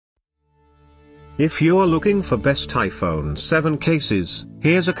If you're looking for best iPhone 7 cases,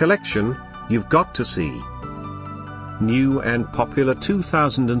 here's a collection you've got to see. New and popular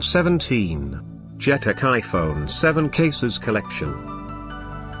 2017 JETech iPhone 7 cases collection.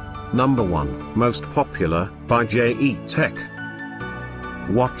 Number 1, most popular, by JETech.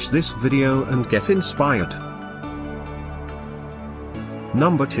 Watch this video and get inspired.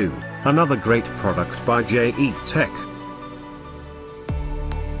 Number 2, another great product by JETech.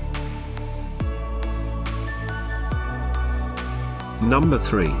 Number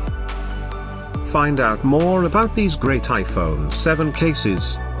 3. Find out more about these great iPhone 7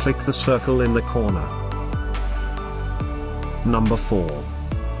 cases, click the circle in the corner. Number 4.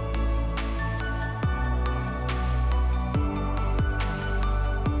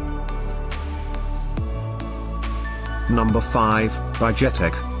 Number 5, by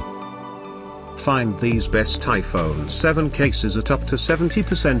JETech. Find these best iPhone 7 cases at up to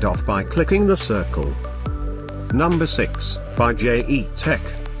 70% off by clicking the circle. Number 6, by JETech.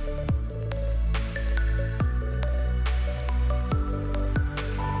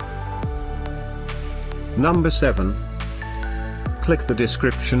 Number 7. Click the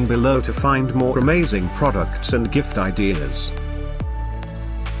description below to find more amazing products and gift ideas.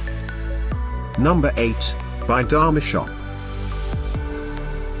 Number 8, by Dharma Shop.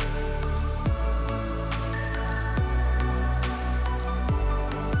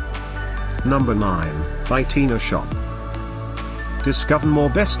 Number 9, by Tina Shop. Discover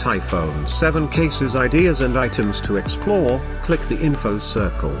more best iPhone 7 cases ideas and items to explore, click the info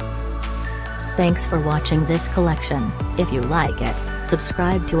circle. Thanks for watching this collection. If you like it,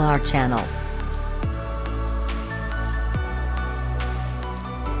 subscribe to our channel.